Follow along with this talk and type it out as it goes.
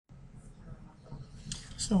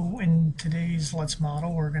So in today's Let's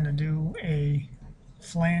Model, we're going to do a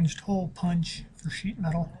flanged hole punch for sheet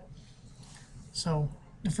metal. So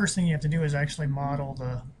the first thing you have to do is actually model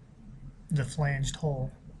the flanged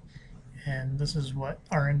hole. And this is what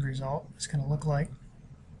our end result is going to look like.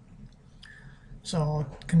 So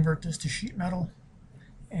I'll convert this to sheet metal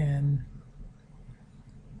and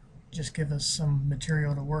just give us some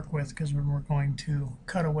material to work with because we're going to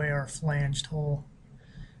cut away our flanged hole.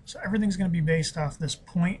 So everything's going to be based off this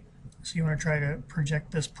point. So you want to try to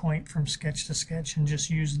project this point from sketch to sketch and just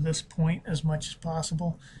use this point as much as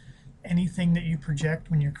possible. Anything that you project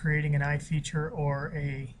when you're creating an eye feature or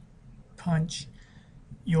a punch,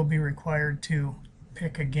 you'll be required to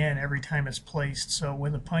pick again every time it's placed. So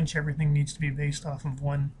with a punch, everything needs to be based off of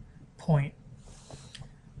one point.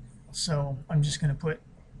 So I'm just going to put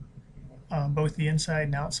both the inside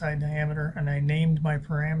and outside diameter, and I named my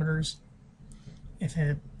parameters. If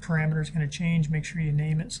a parameter is going to change, make sure you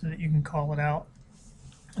name it so that you can call it out.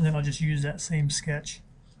 And then I'll just use that same sketch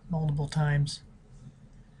multiple times.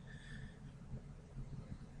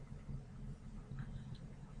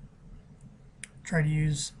 Try to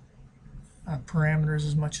use parameters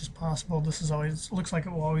as much as possible. This is always looks like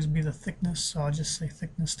it will always be the thickness, so I'll just say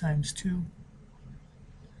thickness times 2.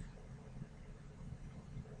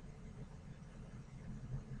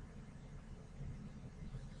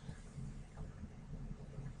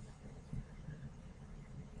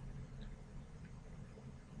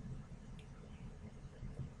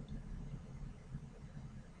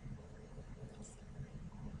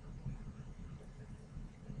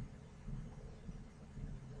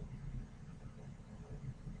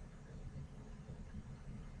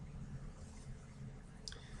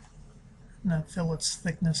 And that fillets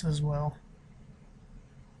thickness as well.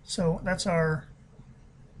 So that's our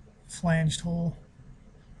flanged hole.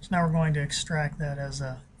 So now we're going to extract that as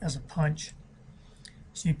a punch.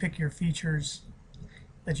 So you pick your features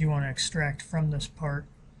that you want to extract from this part,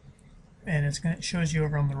 and it shows you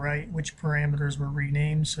over on the right which parameters were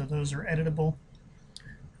renamed, so those are editable,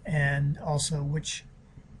 and also which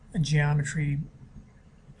geometry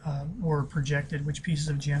were projected, which pieces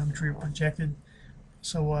of geometry were projected.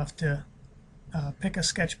 So we'll have to pick a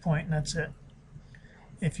sketch point, and that's it.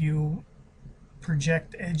 If you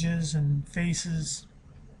project edges and faces,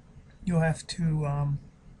 you'll have to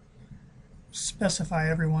specify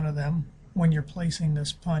every one of them when you're placing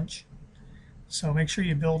this punch. So make sure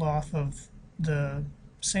you build off of the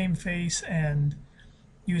same face and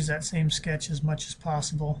use that same sketch as much as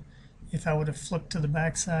possible. If I would have flipped to the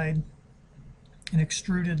backside and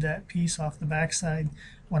extruded that piece off the backside,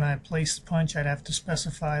 when I place the punch, I'd have to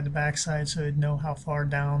specify the backside so I'd know how far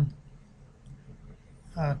down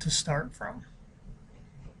to start from.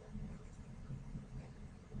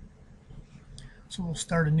 So we'll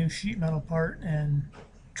start a new sheet metal part and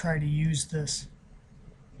try to use this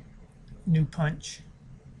new punch.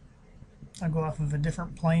 I'll go off of a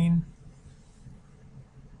different plane.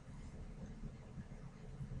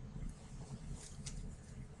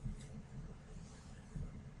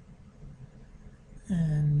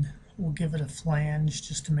 And we'll give it a flange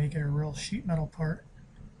just to make it a real sheet metal part.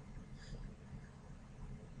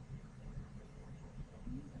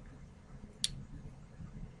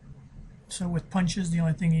 So with punches, the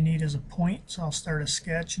only thing you need is a point. So I'll start a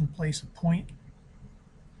sketch and place a point,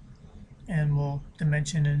 and we'll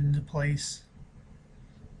dimension it into place.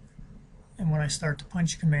 And when I start the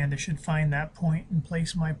punch command, I should find that point and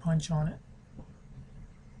place my punch on it.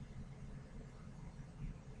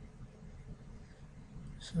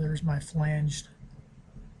 So there's my flanged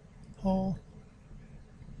hole.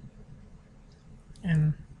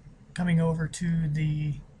 And coming over to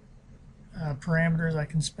the parameters, I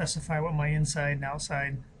can specify what my inside and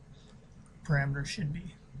outside parameters should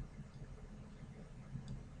be.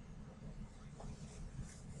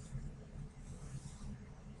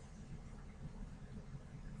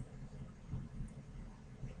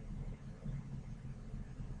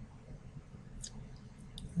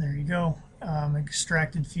 There you go.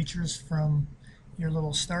 Extracted features from your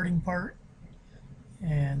little starting part,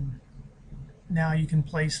 and now you can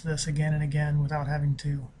place this again and again without having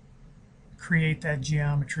to create that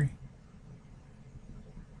geometry.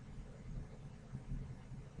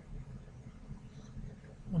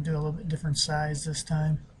 We'll do a little bit different size this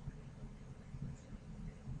time.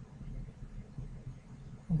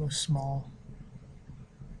 We'll go small.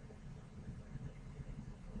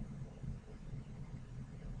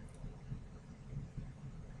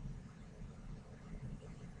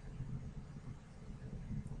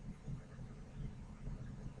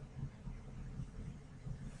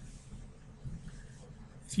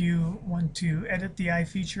 If you want to edit the eye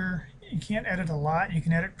feature, you can't edit a lot. You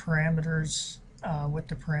can edit parameters, what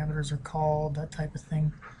the parameters are called, that type of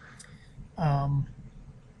thing. Got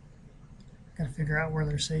to figure out where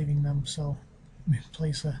they're saving them. So let me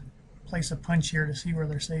place a punch here to see where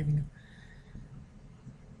they're saving them.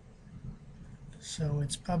 So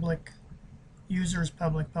it's public, users,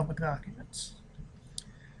 public documents.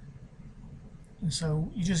 And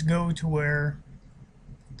so you just go to where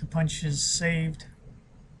the punch is saved.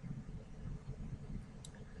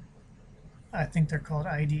 I think they're called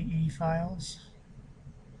IDE files.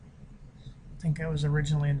 I think that was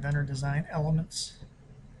originally Inventor Design Elements,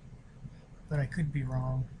 but I could be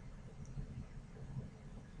wrong.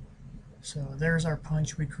 So there's our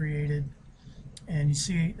punch we created. And you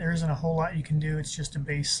see there isn't a whole lot you can do. It's just a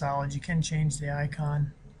base solid. You can change the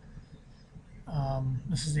icon.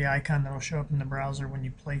 This is the icon that will show up in the browser when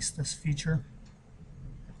you place this feature.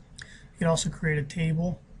 You can also create a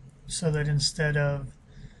table so that instead of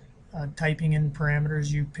typing in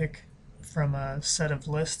parameters, you pick from a set of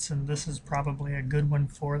lists, and this is probably a good one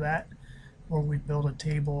for that, where we build a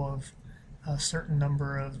table of a certain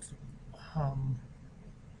number of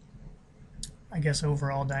I guess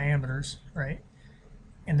overall diameters, right?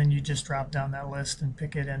 And then you just drop down that list and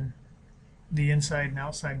pick it, and the inside and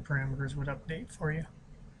outside parameters would update for you.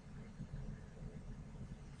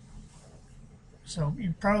 So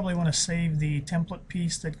you probably want to save the template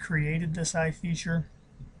piece that created this eye feature,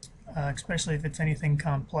 especially if it's anything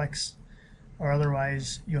complex, or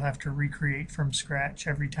otherwise you'll have to recreate from scratch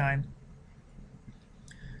every time,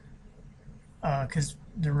 because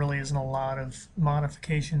there really isn't a lot of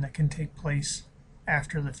modification that can take place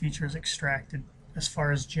after the feature is extracted as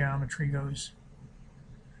far as geometry goes.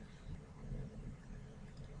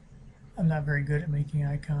 I'm not very good at making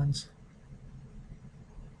icons.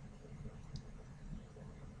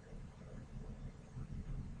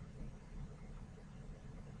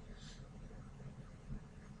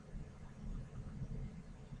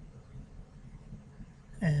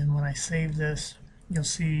 And when I save this, you'll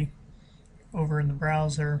see over in the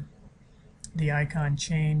browser the icon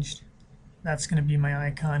changed. That's going to be my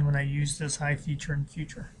icon when I use this high feature in the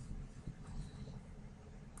future.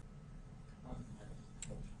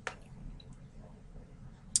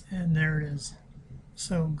 And there it is.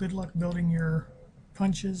 So good luck building your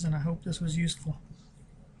punches, and I hope this was useful.